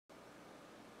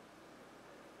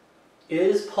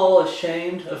Is Paul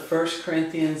ashamed of 1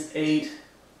 Corinthians 8,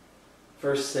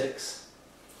 verse 6?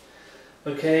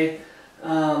 Okay,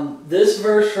 this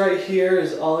verse right here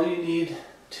is all you need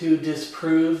to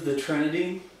disprove the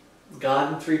Trinity,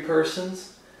 God in three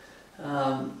persons.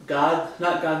 Not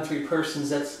God in three persons,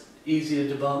 that's easy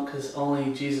to debunk because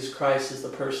only Jesus Christ is the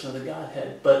person of the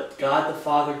Godhead. But God the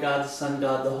Father, God the Son,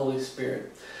 God the Holy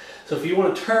Spirit. So if you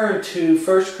want to turn to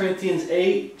 1 Corinthians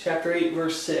 8, chapter 8,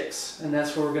 verse 6, and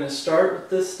that's where we're going to start with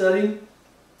this study.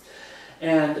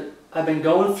 And I've been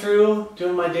going through,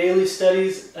 doing my daily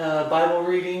studies, Bible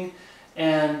reading,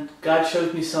 and God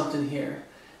showed me something here.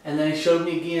 And then He showed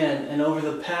me again. And over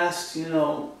the past,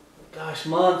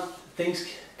 month,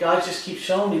 God just keeps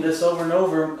showing me this over and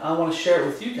over. I want to share it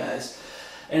with you guys.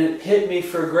 And it hit me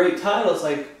for a great title. It's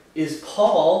like, is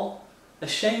Paul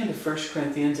ashamed of 1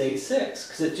 Corinthians 8:6?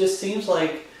 Because it just seems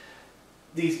like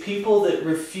these people that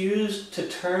refuse to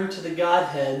turn to the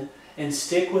Godhead and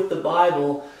stick with the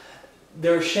Bible,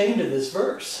 they're ashamed of this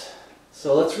verse.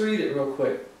 So let's read it real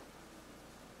quick.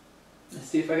 Let's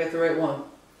see if I got the right one.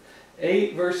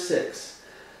 8 verse 6.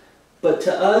 But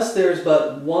to us there is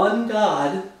but one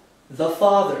God, the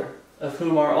Father, of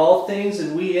whom are all things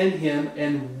and we in Him,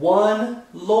 and one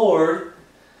Lord,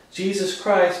 Jesus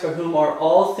Christ, for whom are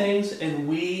all things and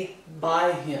we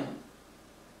by Him.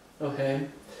 Okay?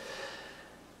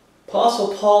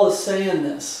 Apostle Paul is saying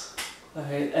this.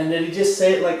 Okay? And did he just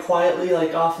say it like quietly,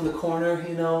 like off in the corner,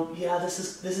 yeah,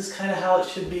 this is kind of how it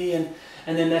should be, and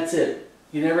then that's it.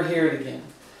 You never hear it again.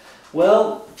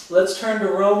 Well, let's turn to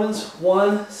Romans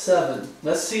 1:7.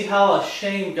 Let's see how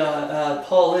ashamed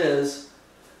Paul is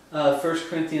of 1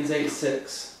 Corinthians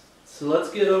 8:6. So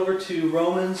let's get over to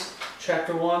Romans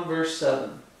chapter 1, verse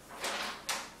 7.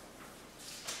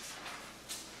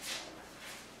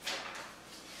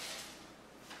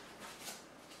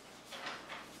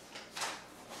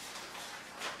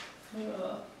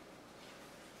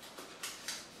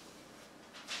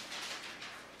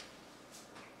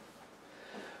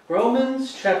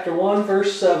 Romans chapter 1,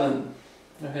 verse 7.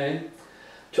 Okay.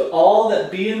 To all that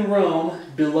be in Rome,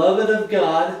 beloved of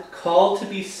God, called to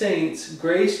be saints,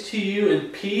 grace to you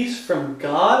and peace from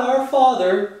God our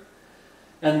Father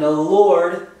and the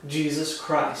Lord Jesus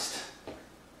Christ.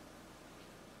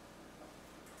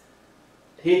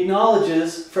 He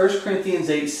acknowledges 1 Corinthians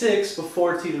 8:6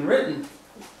 before it's even written.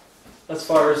 As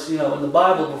far as, in the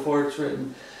Bible before it's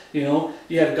written. You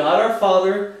have God our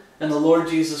Father and the Lord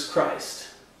Jesus Christ.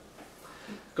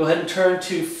 Go ahead and turn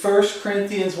to 1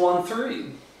 Corinthians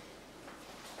 1:3.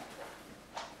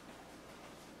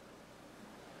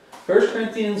 1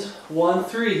 Corinthians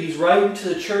 1:3, he's writing to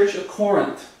the church of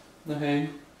Corinth. Okay.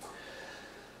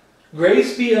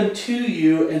 Grace be unto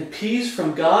you and peace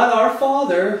from God our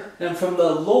Father and from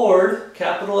the Lord,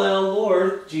 capital L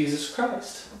Lord, Jesus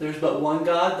Christ. There's but one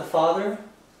God, the Father,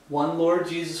 one Lord,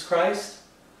 Jesus Christ.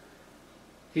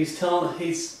 He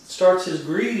starts his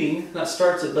greeting, not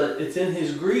starts it, but it's in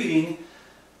his greeting,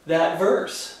 that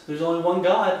verse. There's only one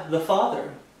God, the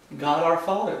Father. God our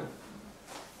Father.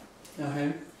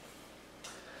 Okay.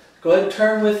 Go ahead and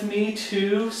turn with me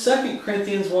to 2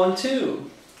 Corinthians 1:2.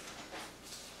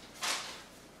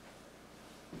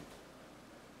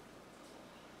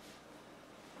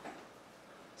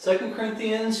 Second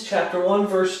Corinthians chapter 1,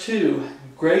 verse 2.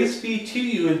 Grace be to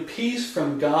you and peace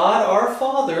from God our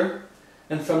Father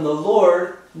and from the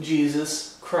Lord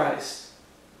Jesus Christ.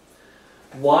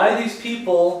 Why these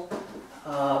people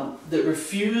that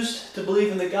refuse to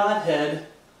believe in the Godhead,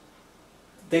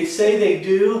 they say they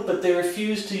do, but they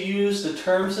refuse to use the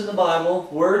terms in the Bible,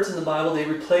 words in the Bible. They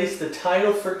replace the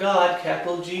title for God,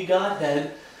 capital G,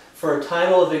 Godhead, for a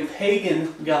title of a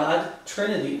pagan God,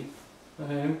 Trinity.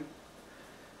 Okay?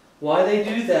 Why they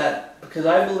do that? Because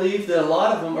I believe that a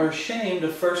lot of them are ashamed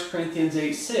of 1 Corinthians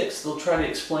 8:6. They'll try to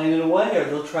explain it away, or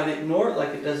they'll try to ignore it like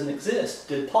it doesn't exist.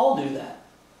 Did Paul do that?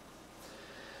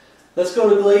 Let's go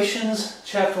to Galatians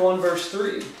chapter 1, verse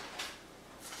 3.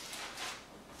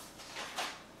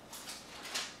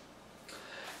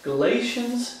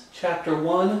 Galatians chapter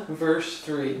 1, verse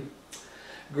 3.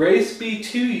 Grace be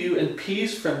to you and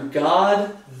peace from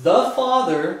God the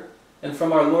Father and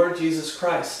from our Lord Jesus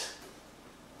Christ.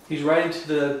 He's writing to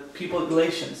the people of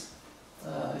Galatians.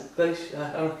 I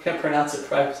can't pronounce it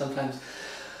right sometimes.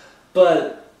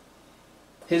 But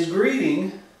his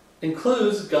greeting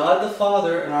includes God the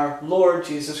Father and our Lord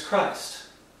Jesus Christ.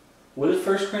 What did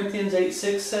 1 Corinthians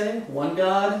 8:6 say? One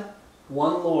God,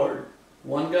 one Lord.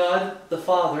 One God, the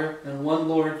Father, and one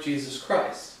Lord Jesus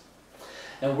Christ.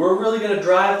 And we're really going to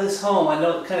drive this home. I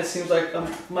know it kind of seems like I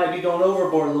might be going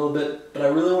overboard a little bit, but I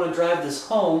really want to drive this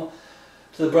home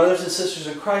to to the brothers and sisters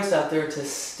in Christ out there to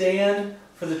stand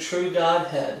for the true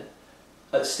Godhead.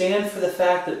 Stand for the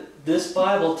fact that this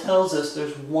Bible tells us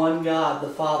there's one God, the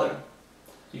Father.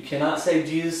 You cannot say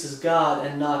Jesus is God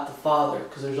and not the Father,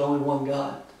 because there's only one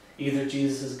God. Either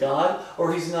Jesus is God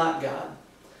or He's not God.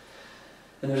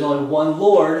 And there's only one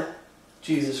Lord,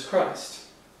 Jesus Christ.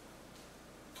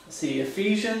 Let's see,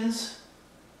 Ephesians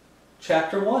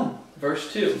chapter 1,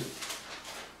 verse 2.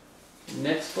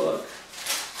 Next book.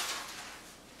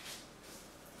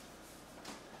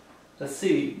 Let's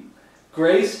see.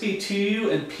 Grace be to you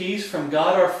and peace from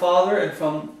God our Father and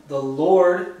from the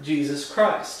Lord Jesus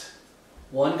Christ.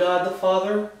 One God the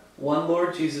Father, one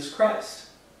Lord Jesus Christ.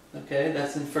 Okay,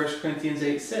 that's in 1 Corinthians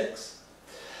 8:6.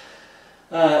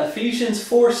 Ephesians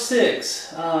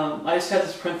 4:6. I just have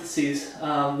this parentheses.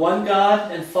 One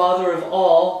God and Father of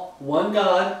all, one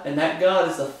God, and that God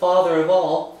is the Father of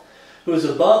all, who is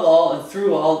above all and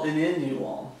through all and in you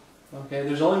all. Okay,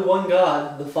 there's only one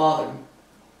God, the Father.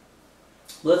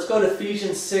 Let's go to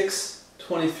Ephesians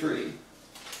 6:23.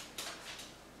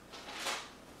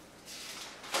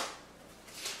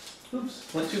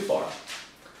 Oops, went too far.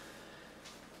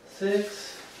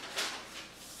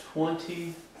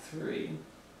 6:23.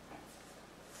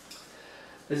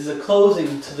 This is a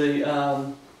closing to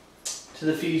the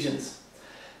Ephesians.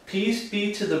 Peace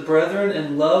be to the brethren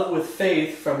and love with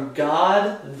faith from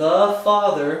God the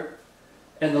Father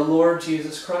and the Lord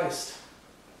Jesus Christ.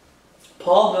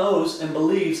 Paul knows and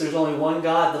believes there's only one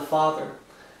God, the Father,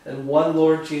 and one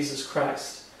Lord Jesus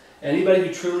Christ. Anybody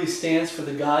who truly stands for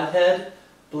the Godhead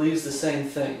believes the same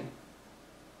thing.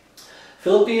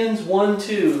 Philippians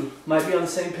 1:2 might be on the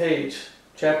same page.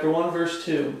 Chapter 1, verse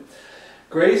 2.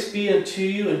 Grace be unto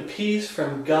you and peace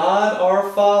from God our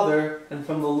Father and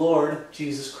from the Lord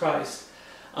Jesus Christ.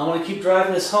 I want to keep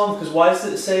driving this home because why does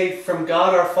it say from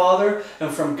God our Father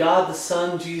and from God the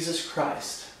Son Jesus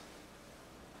Christ?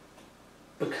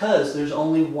 Because there's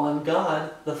only one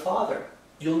God, the Father.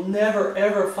 You'll never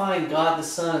ever find God the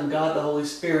Son and God the Holy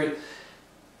Spirit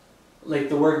like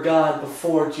the word God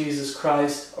before Jesus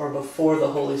Christ or before the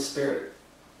Holy Spirit.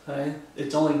 Okay?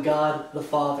 It's only God the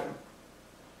Father.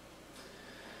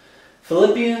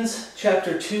 Philippians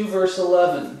chapter 2 verse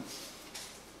 11.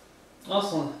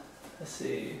 Also, let's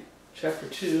see, chapter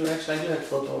 2, actually I do have to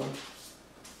flip over.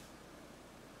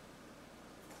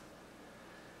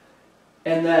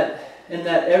 And that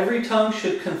every tongue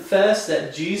should confess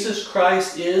that Jesus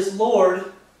Christ is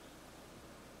Lord.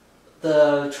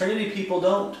 The Trinity people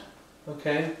don't.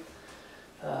 Okay?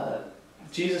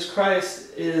 Jesus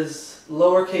Christ is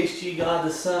lowercase g, God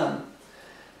the Son.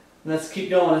 Let's keep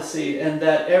going and see. And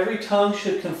that every tongue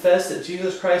should confess that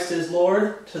Jesus Christ is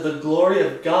Lord to the glory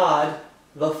of God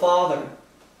the Father.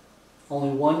 Only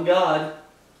one God,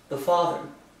 the Father.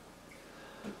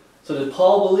 So did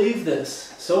Paul believe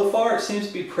this? So far it seems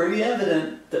to be pretty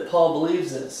evident that Paul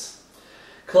believes this.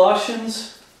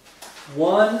 Colossians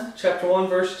 1, chapter 1,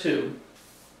 verse 2.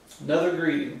 Another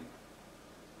greeting.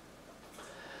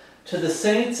 To the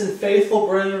saints and faithful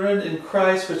brethren in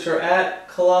Christ which are at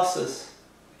Colossus.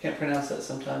 I can't pronounce that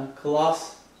sometime.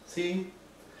 Colossae.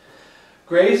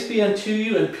 Grace be unto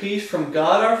you and peace from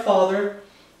God our Father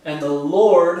and the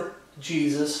Lord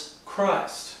Jesus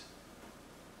Christ.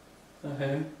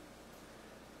 Okay.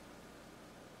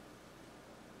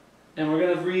 And we're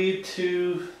going to read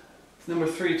to number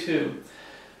 3 too.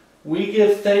 We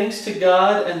give thanks to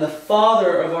God and the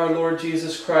Father of our Lord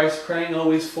Jesus Christ, praying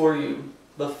always for you.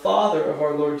 The Father of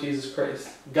our Lord Jesus Christ.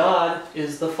 God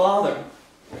is the Father.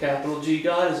 Capital G,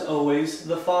 God is always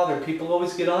the Father. People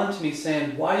always get on to me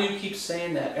saying, why do you keep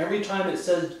saying that? Every time it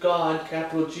says God,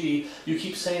 capital G, you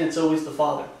keep saying it's always the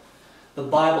Father. The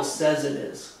Bible says it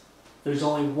is. There's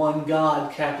only one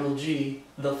God, capital G,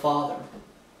 the Father.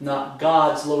 Not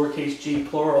God's lowercase g,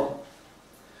 plural.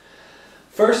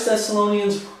 1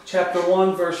 Thessalonians chapter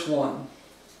 1, verse 1.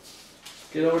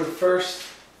 Get over to 1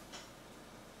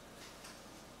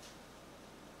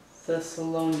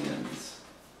 Thessalonians.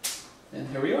 And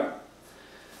here we are.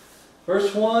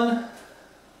 Verse 1,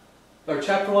 or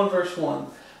chapter 1, verse 1.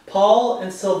 Paul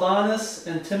and Silvanus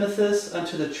and Timotheus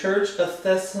unto the church of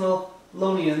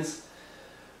Thessalonians,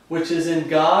 which is in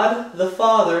God the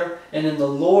Father and in the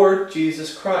Lord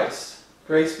Jesus Christ.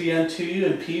 Grace be unto you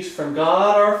and peace from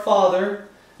God our Father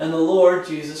and the Lord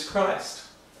Jesus Christ.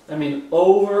 I mean,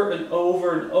 over and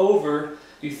over and over,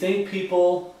 do you think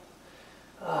people...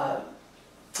 I'm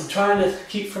trying to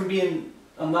keep from being...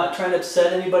 I'm not trying to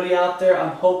upset anybody out there.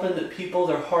 I'm hoping that people,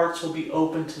 their hearts will be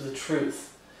open to the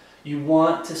truth. You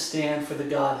want to stand for the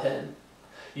Godhead.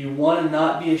 You want to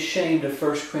not be ashamed of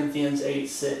 1 Corinthians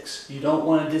 8:6. You don't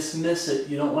want to dismiss it.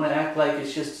 You don't want to act like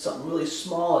it's just something really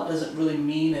small. It doesn't really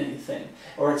mean anything.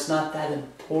 Or it's not that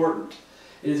important.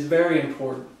 It is very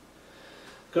important.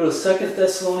 Go to 2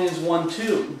 Thessalonians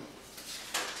 1:2.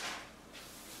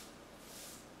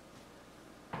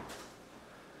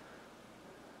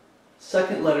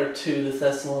 Second letter to the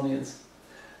Thessalonians.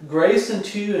 Grace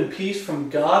unto you and peace from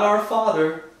God our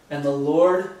Father and the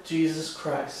Lord Jesus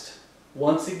Christ.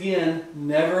 Once again,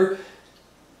 never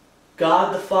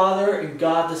God the Father and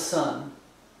God the Son.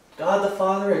 God the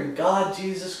Father and God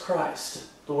Jesus Christ.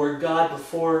 The word God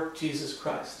before Jesus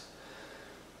Christ.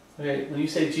 Okay, when you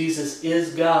say Jesus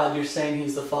is God, you're saying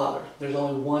He's the Father. There's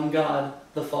only one God,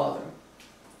 the Father.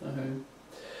 Okay.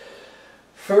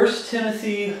 1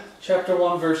 Timothy chapter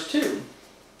 1, verse 2.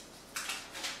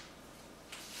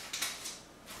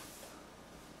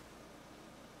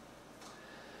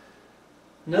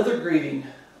 Another greeting.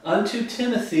 Unto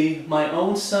Timothy, my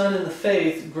own son in the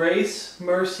faith, grace,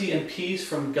 mercy, and peace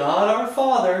from God our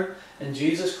Father and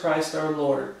Jesus Christ our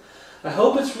Lord. I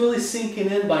hope it's really sinking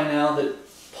in by now that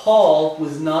Paul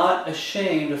was not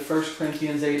ashamed of 1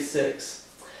 Corinthians 8:6.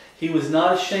 He was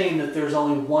not ashamed that there's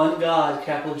only one God,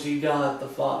 capital G God, the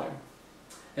Father,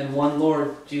 and one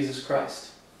Lord, Jesus Christ.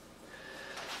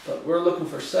 But we're looking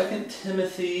for 2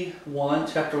 Timothy 1,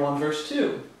 chapter 1, verse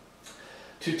 2.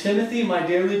 To Timothy, my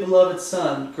dearly beloved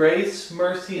son, grace,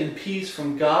 mercy, and peace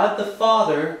from God the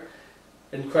Father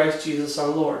and Christ Jesus our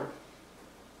Lord.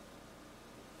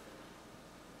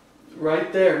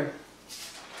 Right there.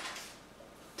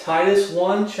 Titus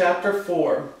 1, chapter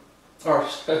 4. Or,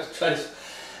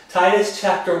 Titus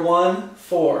chapter 1,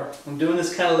 4. I'm doing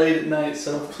this kind of late at night,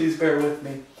 so please bear with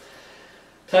me.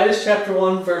 Titus chapter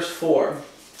 1, verse 4.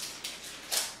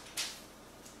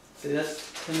 See,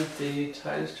 that's Timothy,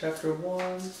 Titus chapter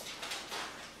 1,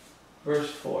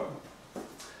 verse 4.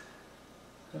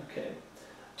 Okay.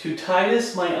 To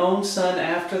Titus, my own son,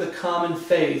 after the common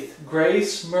faith,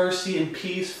 grace, mercy, and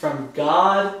peace from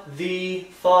God the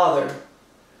Father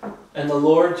and the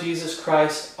Lord Jesus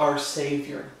Christ, our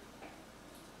Savior.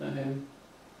 Okay.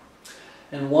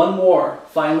 And one more.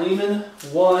 Philemon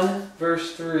 1,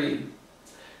 verse 3.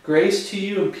 Grace to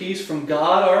you and peace from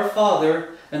God our Father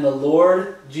and the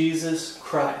Lord Jesus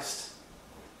Christ.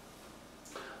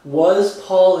 Was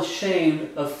Paul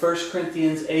ashamed of 1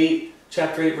 Corinthians 8,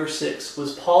 chapter 8, verse 6?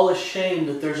 Was Paul ashamed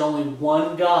that there's only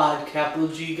one God, capital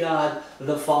G God,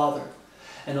 the Father,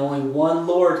 and only one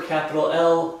Lord, capital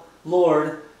L,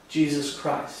 Lord, Jesus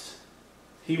Christ?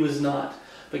 He was not.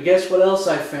 But guess what else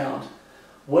I found?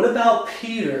 What about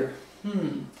Peter?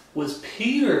 Was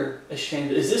Peter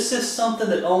ashamed? Is this just something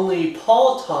that only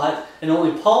Paul taught and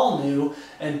only Paul knew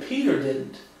and Peter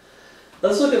didn't?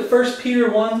 Let's look at 1 Peter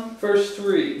 1, verse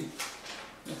 3.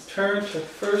 Let's turn to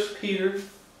 1 Peter.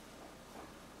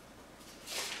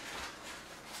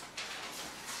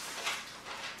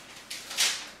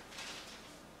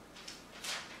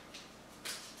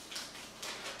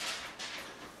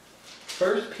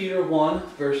 First Peter 1,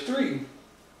 verse 3.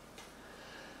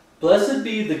 Blessed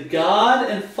be the God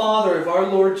and Father of our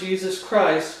Lord Jesus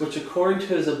Christ, which according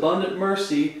to His abundant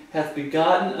mercy hath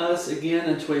begotten us again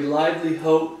unto a lively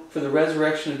hope for the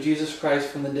resurrection of Jesus Christ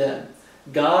from the dead.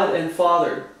 God and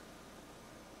Father.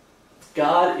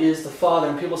 God is the Father.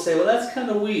 And people say, well, that's kind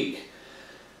of weak.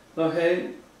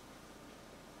 Okay.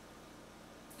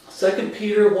 2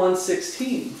 Peter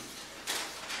 1:16.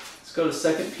 Let's go to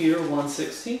 2 Peter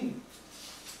 1:16.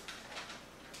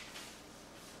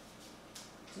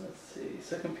 Let's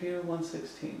see, 2 Peter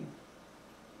 1:16.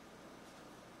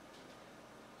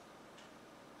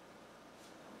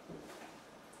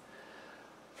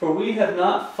 For we have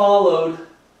not followed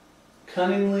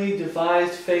cunningly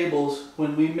devised fables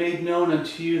when we made known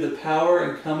unto you the power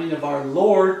and coming of our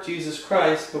Lord Jesus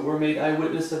Christ, but were made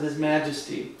eyewitness of His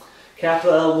majesty.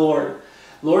 Capital L, Lord.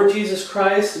 Lord Jesus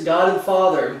Christ, God and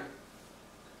Father.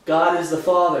 God is the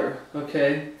Father.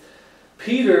 Okay?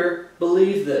 Peter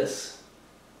believed this.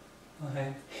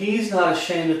 Okay. He's not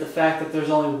ashamed of the fact that there's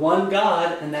only one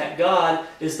God, and that God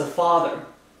is the Father.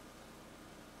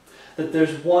 That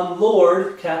there's one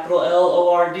Lord, capital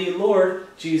L-O-R-D, Lord,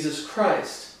 Jesus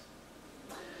Christ.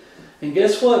 And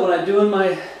guess what? When I'm doing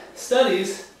my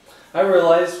studies, I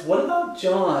realized, what about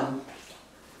John?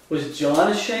 Was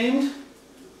John ashamed?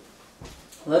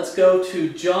 Let's go to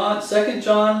John, 2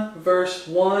 John verse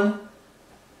 1,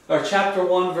 or chapter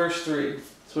 1 verse 3.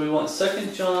 So we want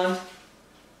 2 John.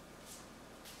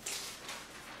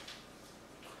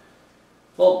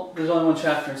 Well, there's only one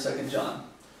chapter in 2 John.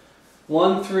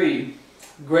 1:3.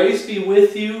 Grace be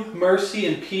with you, mercy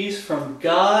and peace from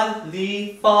God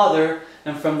the Father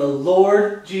and from the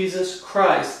Lord Jesus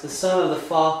Christ, the Son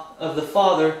of the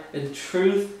Father, in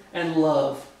truth and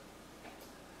love.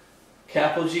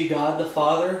 Capital G, God the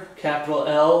Father. Capital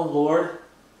L, Lord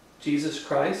Jesus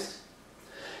Christ.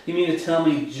 You mean to tell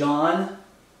me John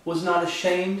was not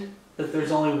ashamed that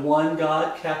there's only one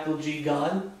God, capital G,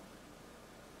 God,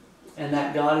 and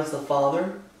that God is the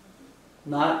Father?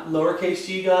 Not lowercase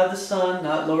g God the Son,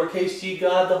 not lowercase g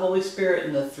God the Holy Spirit,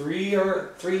 and the three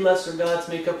lesser gods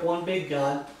make up one big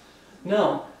God.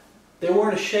 No, they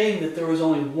weren't ashamed that there was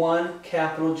only one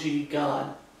capital G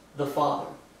God, the Father.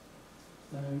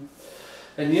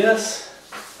 And yes,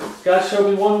 God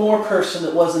showed me one more person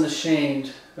that wasn't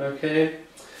ashamed. Okay?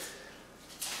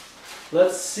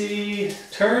 Let's see.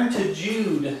 Turn to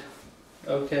Jude.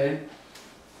 Okay?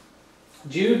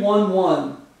 Jude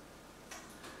 1:1.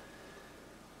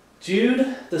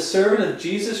 Jude, the servant of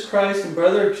Jesus Christ and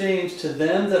brother of James, to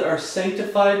them that are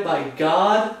sanctified by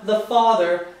God the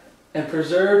Father and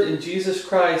preserved in Jesus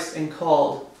Christ and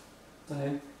called.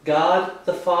 Okay? God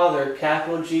the Father,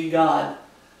 capital G, God.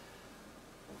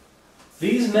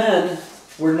 These men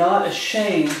were not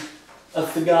ashamed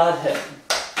of the Godhead.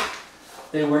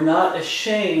 They were not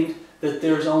ashamed that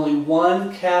there's only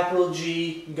one capital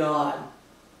G God,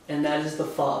 and that is the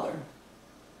Father.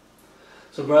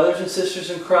 So brothers and sisters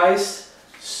in Christ,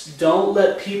 don't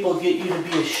let people get you to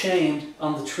be ashamed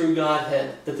on the true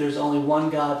Godhead, that there's only one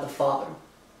God, the Father.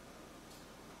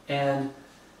 And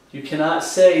you cannot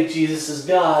say Jesus is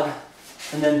God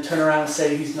and then turn around and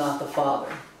say He's not the Father.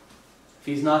 If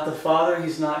He's not the Father,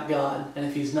 He's not God. And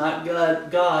if He's not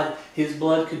God, His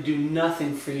blood could do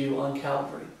nothing for you on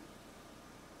Calvary.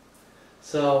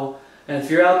 So, and if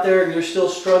you're out there and you're still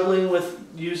struggling with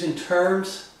using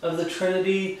terms of the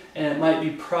Trinity, and it might be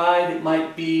pride, it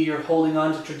might be you're holding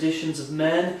on to traditions of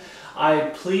men, I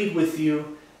plead with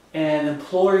you and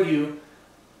implore you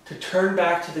to turn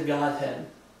back to the Godhead.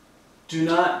 Do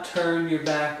not turn your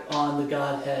back on the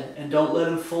Godhead, and don't let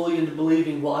them fool you into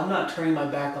believing, well, I'm not turning my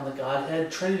back on the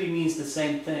Godhead. Trinity means the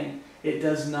same thing. It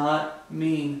does not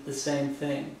mean the same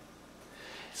thing.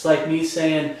 It's like me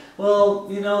saying, well,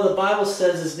 you know, the Bible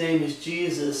says His name is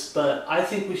Jesus, but I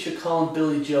think we should call Him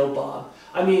Billy Joe Bob.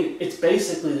 I mean, it's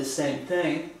basically the same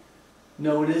thing.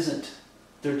 No, it isn't.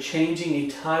 They're changing a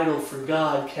title for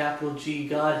God, capital G,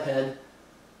 Godhead,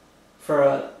 for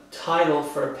a title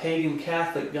for a pagan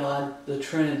Catholic God, the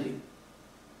Trinity.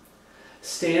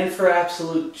 Stand for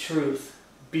absolute truth.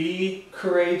 Be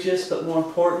courageous, but more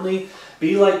importantly,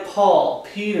 be like Paul,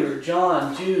 Peter,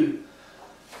 John, Jude.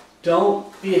 Don't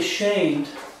be ashamed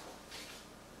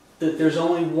that there's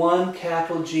only one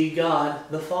capital G God,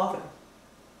 the Father.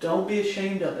 Don't be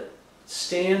ashamed of it.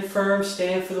 Stand firm,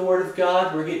 stand for the Word of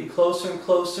God. We're getting closer and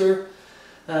closer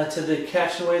to the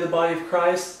catching away of the body of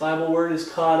Christ. The Bible Word is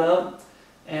caught up.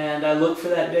 And I look for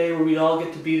that day where we all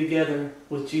get to be together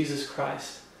with Jesus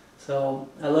Christ. So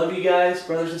I love you guys,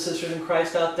 brothers and sisters in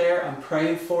Christ out there. I'm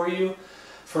praying for you,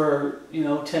 for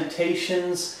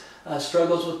temptations,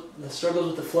 struggles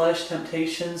with the flesh,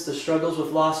 temptations, the struggles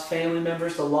with lost family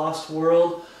members, the lost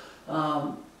world,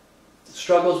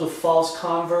 struggles with false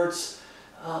converts,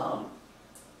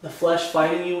 the flesh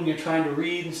fighting you when you're trying to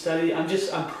read and study. I'm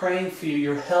praying for you,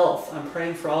 your health. I'm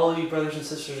praying for all of you brothers and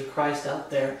sisters of Christ out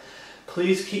there.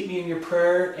 Please keep me in your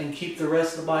prayer and keep the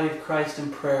rest of the body of Christ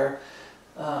in prayer.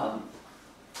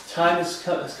 Time is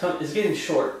getting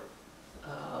short.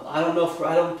 I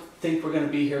don't think we're going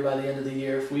to be here by the end of the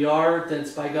year. If we are, then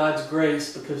it's by God's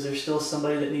grace, because there's still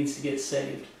somebody that needs to get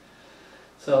saved.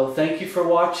 So thank you for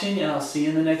watching, and I'll see you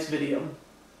in the next video.